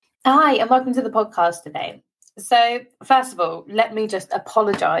Hi, and welcome to the podcast today. So, first of all, let me just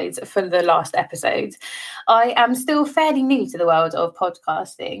apologise for the last episode. I am still fairly new to the world of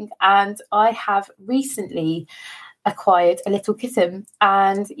podcasting, and I have recently acquired a little kitten,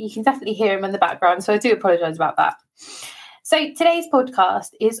 and you can definitely hear him in the background. So, I do apologise about that. So today's podcast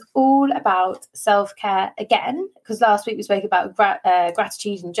is all about self-care again, because last week we spoke about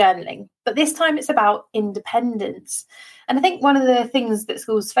gratitude and journaling, but this time it's about independence. And I think one of the things that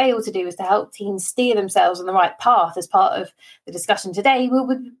schools fail to do is to help teens steer themselves on the right path. As part of the discussion today,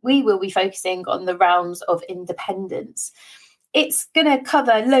 we will be focusing on the realms of independence. It's going to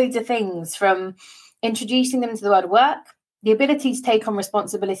cover loads of things, from introducing them to the world of work, the ability to take on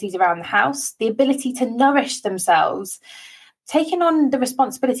responsibilities around the house, the ability to nourish themselves, taking on the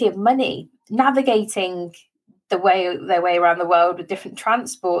responsibility of money, navigating their way around the world with different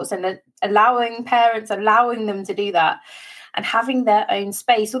transports, and allowing them to do that, and having their own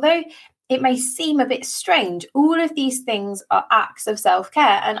space. Although it may seem a bit strange, all of these things are acts of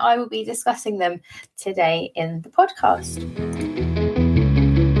self-care, and I will be discussing them today in the podcast.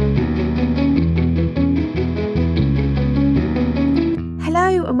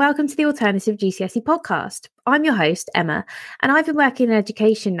 Hello and welcome to the Alternative GCSE podcast. I'm your host, Emma, and I've been working in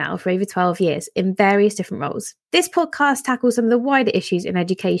education now for over 12 years in various different roles. This podcast tackles some of the wider issues in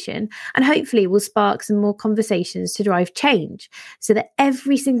education and hopefully will spark some more conversations to drive change so that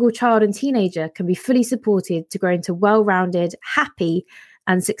every single child and teenager can be fully supported to grow into well-rounded, happy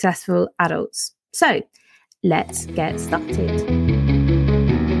and successful adults. So let's get started.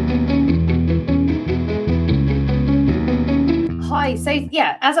 Hi. So,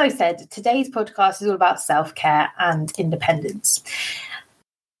 as I said, today's podcast is all about self-care and independence.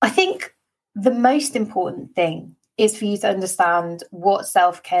 I think the most important thing is for you to understand what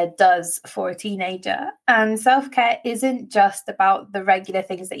self-care does for a teenager. And self-care isn't just about the regular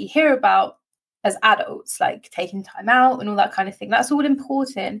things that you hear about as adults, like taking time out and all that kind of thing. That's all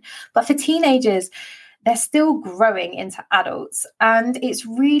important. But for teenagers, they're still growing into adults, and it's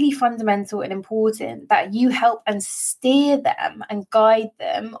really fundamental and important that you help and steer them and guide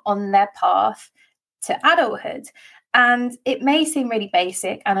them on their path to adulthood. And it may seem really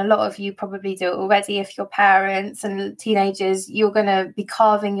basic, and a lot of you probably do it already. If you're parents and teenagers, you're going to be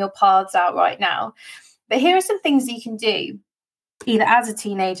carving your paths out right now. But here are some things you can do, either as a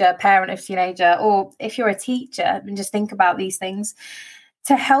teenager, parent of a teenager, or if you're a teacher, and just think about these things,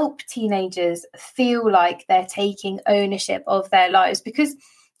 to help teenagers feel like they're taking ownership of their lives. Because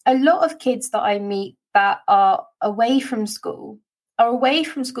a lot of kids that I meet that are away from school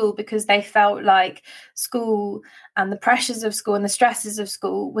because they felt like school and the pressures of school and the stresses of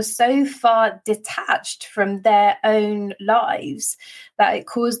school were so far detached from their own lives that it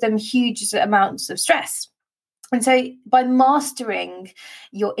caused them huge amounts of stress. And so by mastering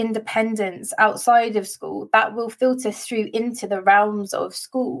your independence outside of school, that will filter through into the realms of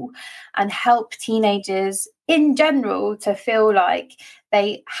school and help teenagers in general to feel like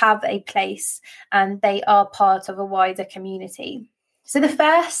they have a place and they are part of a wider community. So the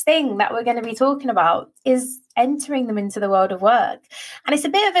first thing that we're going to be talking about is entering them into the world of work. And it's a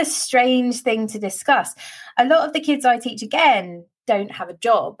bit of a strange thing to discuss. A lot of the kids I teach, again, don't have a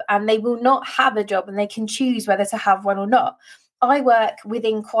job, and they will not have a job, and they can choose whether to have one or not. I work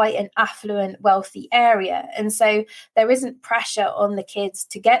within quite an affluent, wealthy area, and so there isn't pressure on the kids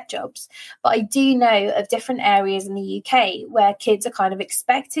to get jobs. But I do know of different areas in the UK where kids are kind of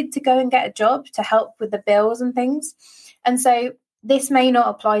expected to go and get a job to help with the bills and things. And so this may not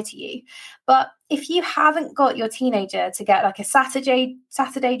apply to you. But if you haven't got your teenager to get like a Saturday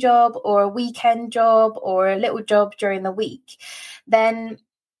job or a weekend job or a little job during the week, then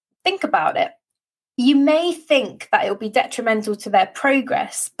think about it. You may think that it will be detrimental to their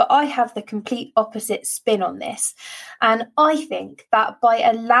progress, but I have the complete opposite spin on this. And I think that by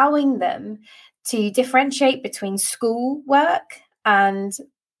allowing them to differentiate between school work and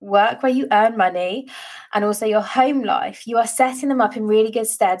work where you earn money and also your home life, you are setting them up in really good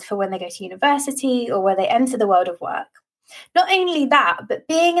stead for when they go to university or where they enter the world of work. Not only that, but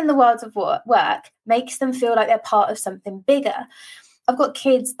being in the world of work makes them feel like they're part of something bigger. I've got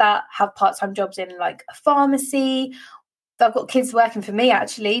kids that have part-time jobs in like a pharmacy. I've got kids working for me,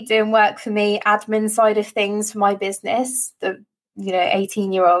 actually, doing work for me, admin side of things for my business, the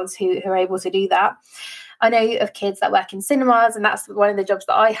 18-year-olds who are able to do that. I know of kids that work in cinemas, and that's one of the jobs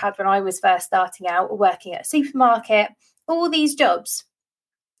that I had when I was first starting out, or working at a supermarket. All these jobs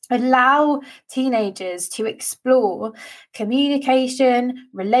allow teenagers to explore communication,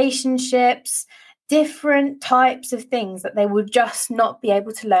 relationships, different types of things that they will just not be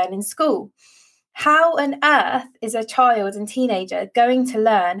able to learn in school. How on earth is a child and teenager going to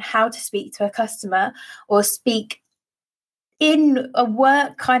learn how to speak to a customer or speak in a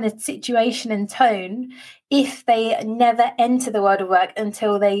work kind of situation and tone if they never enter the world of work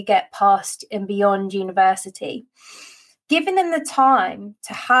until they get past and beyond university? Giving them the time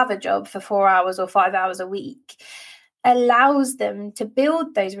to have a job for 4 hours or 5 hours a week allows them to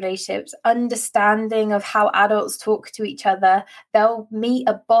build those relationships, understanding of how adults talk to each other. They'll meet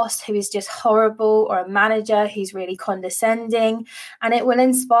a boss who is just horrible or a manager who's really condescending, and it will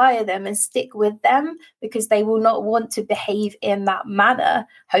inspire them and stick with them because they will not want to behave in that manner,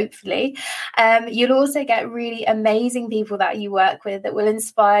 hopefully. You'll also get really amazing people that you work with that will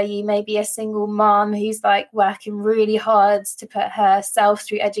inspire you. Maybe a single mom who's like working really hard to put herself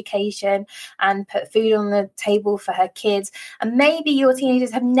through education and put food on the table for her kids, and maybe your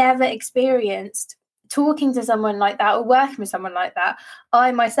teenagers have never experienced talking to someone like that or working with someone like that.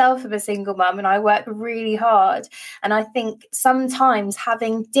 I myself am a single mum and I work really hard, and I think sometimes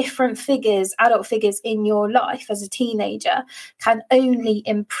having different figures, adult figures in your life as a teenager can only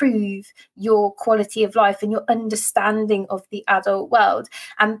improve your quality of life and your understanding of the adult world.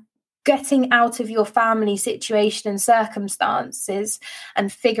 And getting out of your family situation and circumstances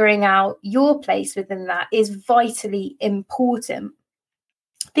and figuring out your place within that is vitally important.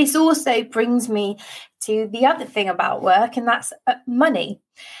 This also brings me to the other thing about work, and that's money.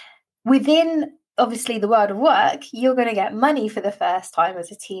 Within, obviously, the world of work, you're going to get money for the first time as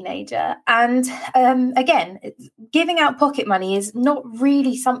a teenager. And again, giving out pocket money is not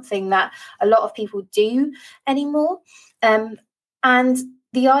really something that a lot of people do anymore. And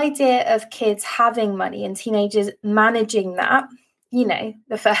the idea of kids having money and teenagers managing that,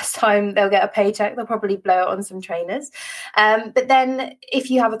 the first time they'll get a paycheck, they'll probably blow it on some trainers. But then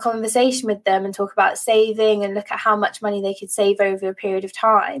if you have a conversation with them and talk about saving and look at how much money they could save over a period of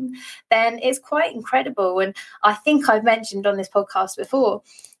time, then it's quite incredible. And I think I've mentioned on this podcast before,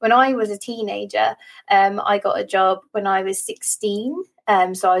 when I was a teenager, I got a job when I was 16.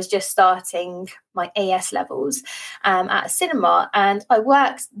 So I was just starting my AS levels at a cinema, and I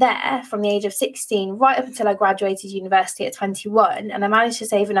worked there from the age of 16 right up until I graduated university at 21, and I managed to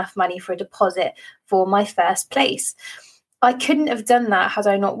save enough money for a deposit for my first place. I couldn't have done that had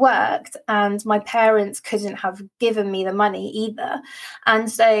I not worked, and my parents couldn't have given me the money either. And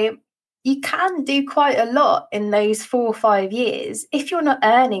so you can do quite a lot in those 4 or 5 years if you're not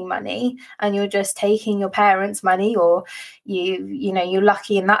earning money and you're just taking your parents' money, or you're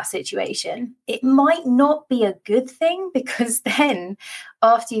lucky in that situation. It might not be a good thing, because then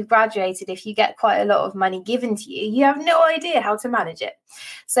after you've graduated, if you get quite a lot of money given to you, you have no idea how to manage it.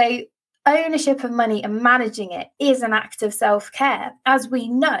 So ownership of money and managing it is an act of self-care. As we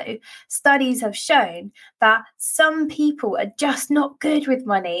know, studies have shown that some people are just not good with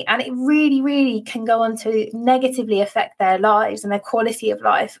money, and it really, really can go on to negatively affect their lives and their quality of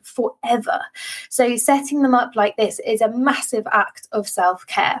life forever. So setting them up like this is a massive act of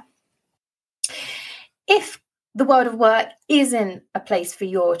self-care. If the world of work isn't a place for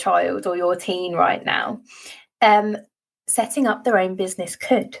your child or your teen right now, setting up their own business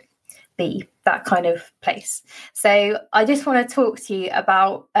could be that kind of place. So I just want to talk to you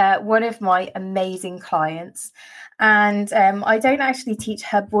about one of my amazing clients. And I don't actually teach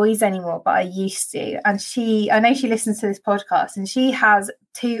her boys anymore, but I used to. And I know she listens to this podcast, and she has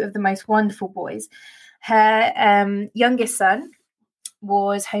 2 of the most wonderful boys. Her youngest son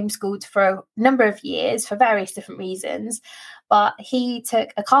was homeschooled for a number of years for various different reasons, but he took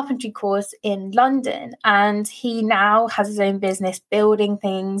a carpentry course in London, and he now has his own business building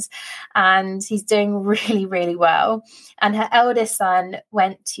things, and he's doing really, really well. And her eldest son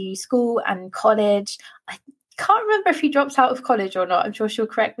went to school and college. I can't remember if he dropped out of college or not. I'm sure she'll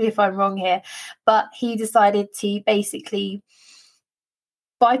correct me if I'm wrong here, but he decided to basically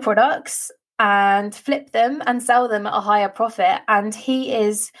buy products and flip them and sell them at a higher profit. And he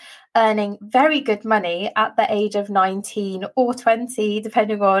is earning very good money at the age of 19 or 20,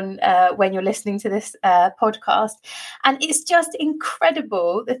 depending on when you're listening to this podcast. And it's just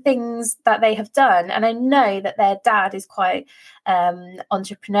incredible, the things that they have done. And I know that their dad is quite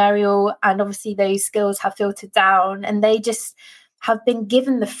entrepreneurial, and obviously those skills have filtered down, and they just have been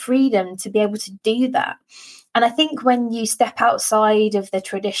given the freedom to be able to do that. And I think when you step outside of the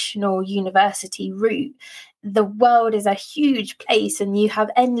traditional university route, the world is a huge place, and you have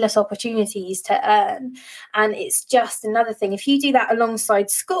endless opportunities to earn. And it's just another thing. If you do that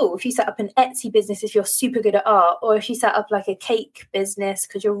alongside school, if you set up an Etsy business, if you're super good at art, or if you set up like a cake business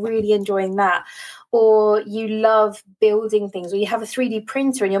because you're really enjoying that, or you love building things, or you have a 3D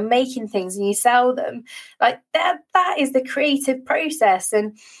printer and you're making things and you sell them, like that is the creative process.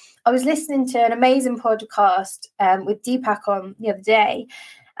 And I was listening to an amazing podcast with Deepak on the other day,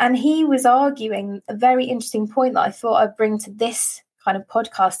 and he was arguing a very interesting point that I thought I'd bring to this kind of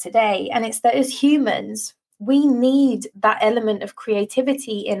podcast today. And it's that as humans, we need that element of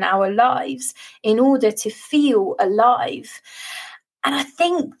creativity in our lives in order to feel alive. And I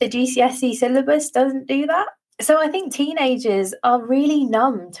think the GCSE syllabus doesn't do that. So I think teenagers are really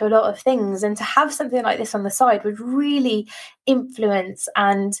numb to a lot of things, and to have something like this on the side would really influence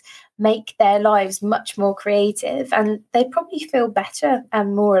and make their lives much more creative, and they'd probably feel better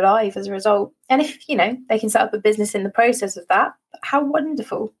and more alive as a result. And if, they can set up a business in the process of that, how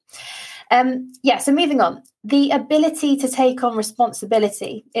wonderful. So moving on. The ability to take on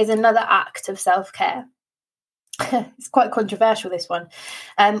responsibility is another act of self-care. It's quite controversial, this one.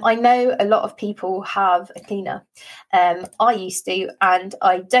 I know a lot of people have a cleaner. I used to, and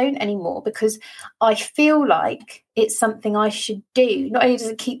I don't anymore, because I feel like it's something I should do. Not only does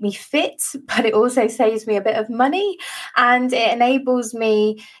it keep me fit, but it also saves me a bit of money, and it enables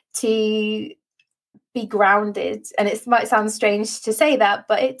me to be grounded. And it might sound strange to say that,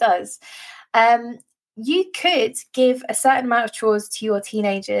 but it does. You could give a certain amount of chores to your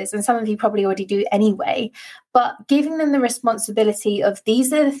teenagers, and some of you probably already do anyway, but giving them the responsibility of,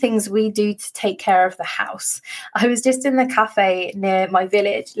 these are the things we do to take care of the house. I was just in the cafe near my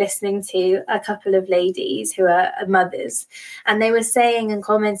village listening to a couple of ladies who are mothers, and they were saying and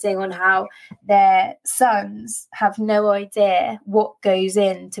commenting on how their sons have no idea what goes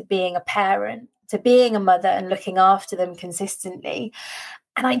into being a parent, to being a mother and looking after them consistently.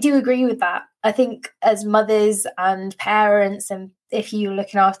 And I do agree with that. I think as mothers and parents, and if you're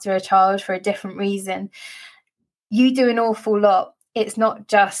looking after a child for a different reason, you do an awful lot. It's not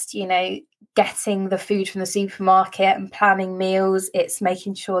just, getting the food from the supermarket and planning meals. It's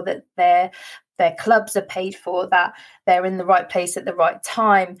making sure that their clubs are paid for, that they're in the right place at the right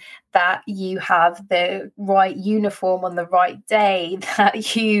time, that you have the right uniform on the right day,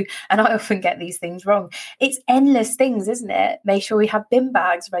 that you, and I often get these things wrong. It's endless things, isn't it? Make sure we have bin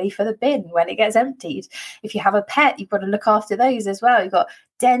bags ready for the bin when it gets emptied. If you have a pet, you've got to look after those as well. You've got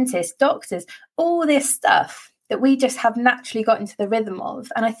dentists, doctors, all this stuff that we just have naturally got into the rhythm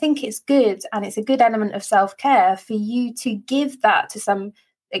of. And I think it's good, and it's a good element of self-care for you to give that to some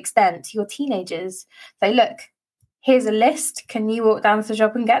extent to your teenagers. Say, look, here's a list. Can you walk down to the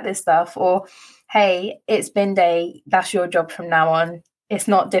shop and get this stuff? Or, hey, it's bin day. That's your job from now on. It's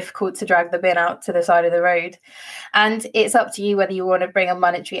not difficult to drag the bin out to the side of the road. And it's up to you whether you want to bring a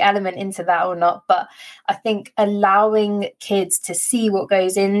monetary element into that or not. But I think allowing kids to see what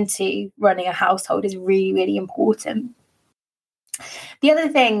goes into running a household is really, really important. The other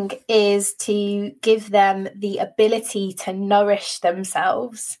thing is to give them the ability to nourish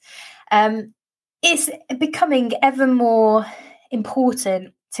themselves. It's becoming ever more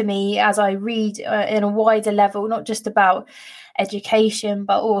important to me as I read in a wider level, not just about education,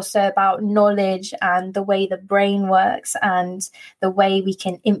 but also about knowledge and the way the brain works and the way we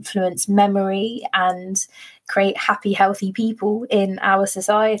can influence memory and create happy, healthy people in our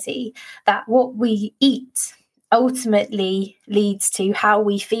society, that what we eat ultimately leads to how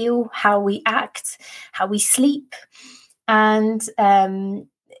we feel, how we act, how we sleep. And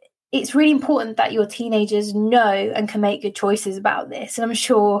it's really important that your teenagers know and can make good choices about this. And I'm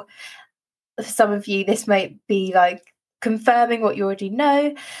sure for some of you, this might be like confirming what you already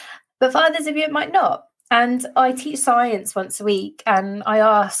know, but for others of you, it might not. And I teach science once a week, and I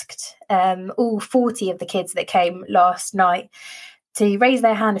asked all 40 of the kids that came last night to raise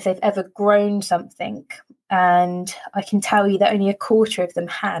their hand if they've ever grown something. And I can tell you that only a quarter of them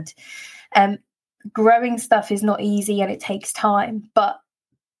had. Growing stuff is not easy and it takes time, but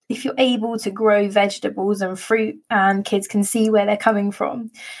if you're able to grow vegetables and fruit and kids can see where they're coming from,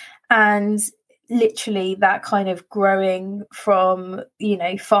 and literally that kind of growing from,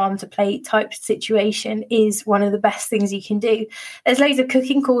 farm to plate type situation is one of the best things you can do. There's loads of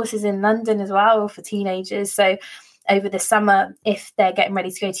cooking courses in London as well for teenagers. So over the summer, if they're getting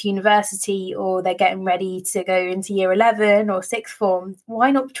ready to go to university or they're getting ready to go into year 11 or sixth form, why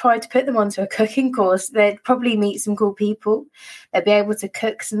not try to put them onto a cooking course? They'd probably meet some cool people. They'll be able to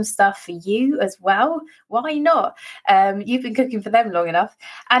cook some stuff for you as well. Why not? You've been cooking for them long enough.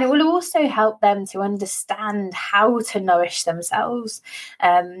 And it will also help them to understand how to nourish themselves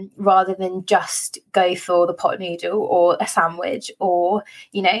rather than just go for the pot noodle or a sandwich, or,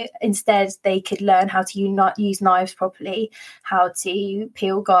 instead they could learn how to use knives properly, how to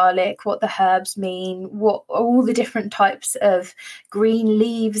peel garlic, what the herbs mean, what all the different types of green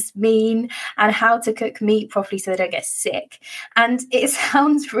leaves mean, and how to cook meat properly so they don't get sick. And it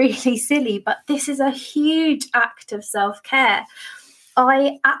sounds really silly, but this is a huge act of self-care.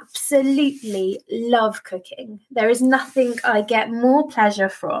 I absolutely love cooking. There is nothing I get more pleasure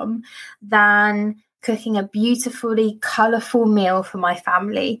from than cooking a beautifully colourful meal for my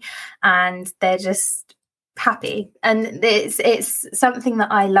family, and they're just happy. And it's something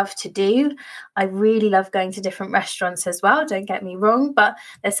that I love to do. I really love going to different restaurants as well, don't get me wrong, but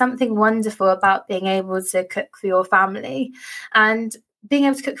there's something wonderful about being able to cook for your family and being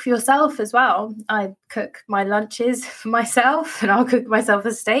able to cook for yourself as well. I cook my lunches for myself, and I'll cook myself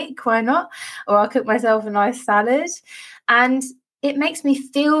a steak, why not? Or I'll cook myself a nice salad. And it makes me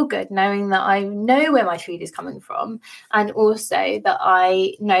feel good knowing that I know where my food is coming from, and also that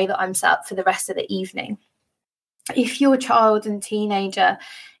I know that I'm set up for the rest of the evening. If your child and teenager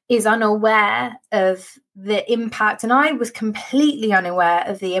is unaware of the impact, and I was completely unaware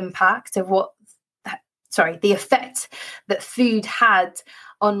of the impact of the effect that food had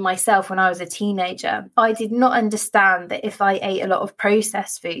on myself when I was a teenager. I did not understand that if I ate a lot of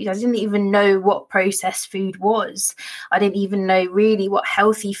processed food, I didn't even know what processed food was. I didn't even know really what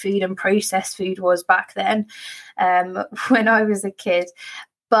healthy food and processed food was back then, when I was a kid.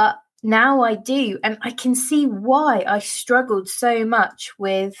 But now I do, and I can see why I struggled so much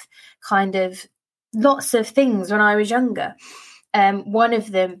with kind of lots of things when I was younger. One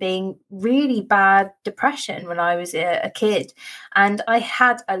of them being really bad depression when I was a kid, and I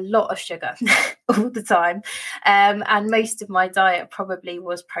had a lot of sugar all the time, and most of my diet probably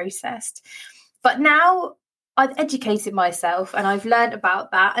was processed. But now I've educated myself and I've learned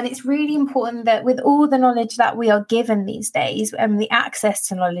about that, and it's really important that with all the knowledge that we are given these days and the access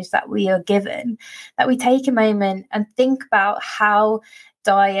to knowledge that we are given, that we take a moment and think about how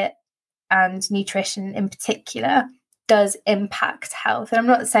diet and nutrition in particular does impact health. And I'm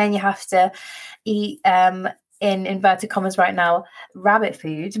not saying you have to eat, in inverted commas right now, rabbit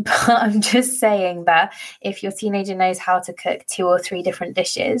food, but I'm just saying that if your teenager knows how to cook 2 or 3 different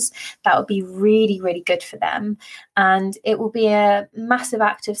dishes, that would be really, really good for them. And it will be a massive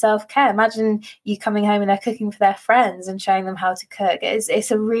act of self-care. Imagine you coming home and they're cooking for their friends and showing them how to cook. It's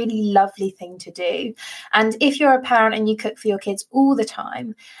a really lovely thing to do. And if you're a parent and you cook for your kids all the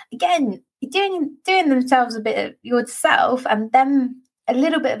time, again, doing themselves a bit of yourself and them a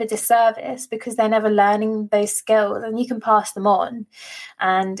little bit of a disservice, because they're never learning those skills and you can pass them on.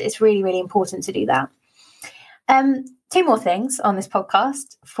 And it's really, really important to do that. 2 more things on this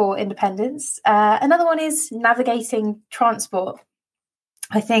podcast for independence. Another one is navigating transport.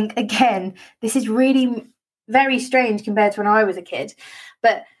 I think, again, this is really very strange compared to when I was a kid,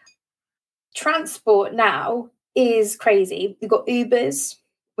 but transport now is crazy. We've got Ubers,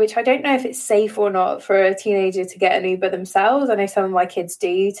 which I don't know if it's safe or not for a teenager to get an Uber themselves. I know some of my kids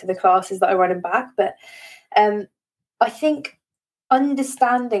do to the classes that I run and back, but I think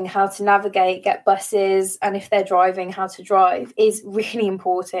understanding how to navigate, get buses, and if they're driving, how to drive is really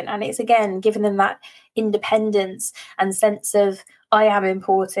important. And it's, again, giving them that independence and sense of I am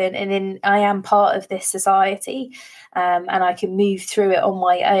important and I am part of this society, and I can move through it on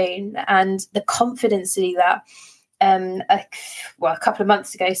my own, and the confidence to do that. A couple of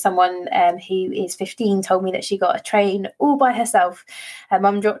months ago, someone who is 15 told me that she got a train all by herself. Her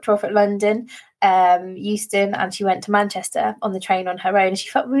mum dropped her off at London, Euston, and she went to Manchester on the train on her own. She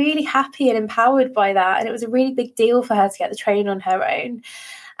felt really happy and empowered by that, and it was a really big deal for her to get the train on her own.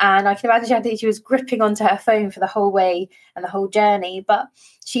 And I can imagine she was gripping onto her phone for the whole way and the whole journey, but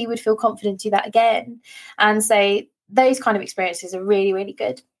she would feel confident to do that again. And so those kind of experiences are really, really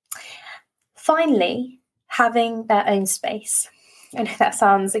good. Finally, having their own space. I know that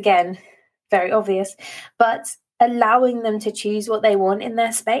sounds, again, very obvious, but allowing them to choose what they want in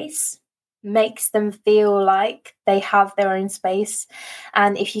their space makes them feel like they have their own space.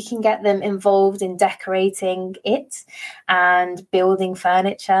 And if you can get them involved in decorating it and building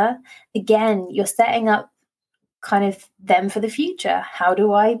furniture, again, you're setting up kind of them for the future. How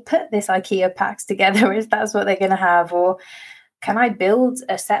do I put this IKEA packs together if that's what they're going to have? Or can I build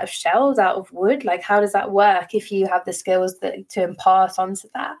a set of shelves out of wood? Like, how does that work if you have the skills to impart onto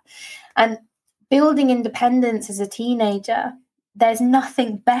that? And building independence as a teenager, there's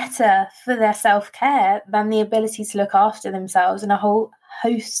nothing better for their self-care than the ability to look after themselves in a whole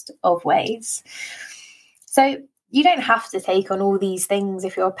host of ways. So you don't have to take on all these things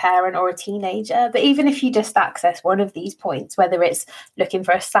if you're a parent or a teenager, but even if you just access one of these points, whether it's looking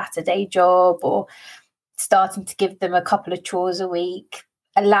for a Saturday job or starting to give them a couple of chores a week,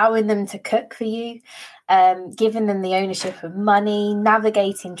 allowing them to cook for you, giving them the ownership of money,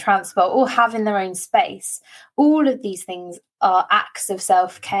 navigating transport, or having their own space. All of these things are acts of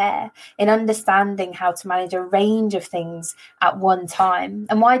self-care in understanding how to manage a range of things at one time.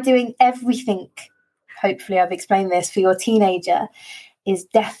 And why doing everything hopefully I've explained this, for your teenager is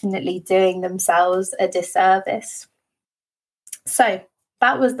definitely doing themselves a disservice. So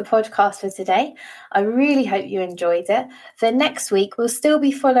that was the podcast for today. I really hope you enjoyed it. For next week, we'll still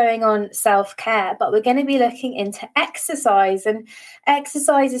be following on self-care, but we're going to be looking into exercise. And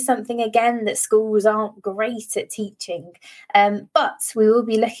exercise is something, again, that schools aren't great at teaching. But we will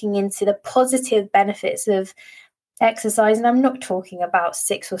be looking into the positive benefits of exercise, and I'm not talking about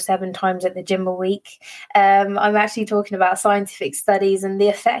 6 or 7 times at the gym a week. I'm actually talking about scientific studies and the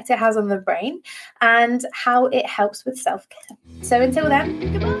effect it has on the brain and how it helps with self-care. So until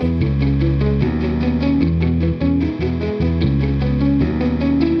then, goodbye.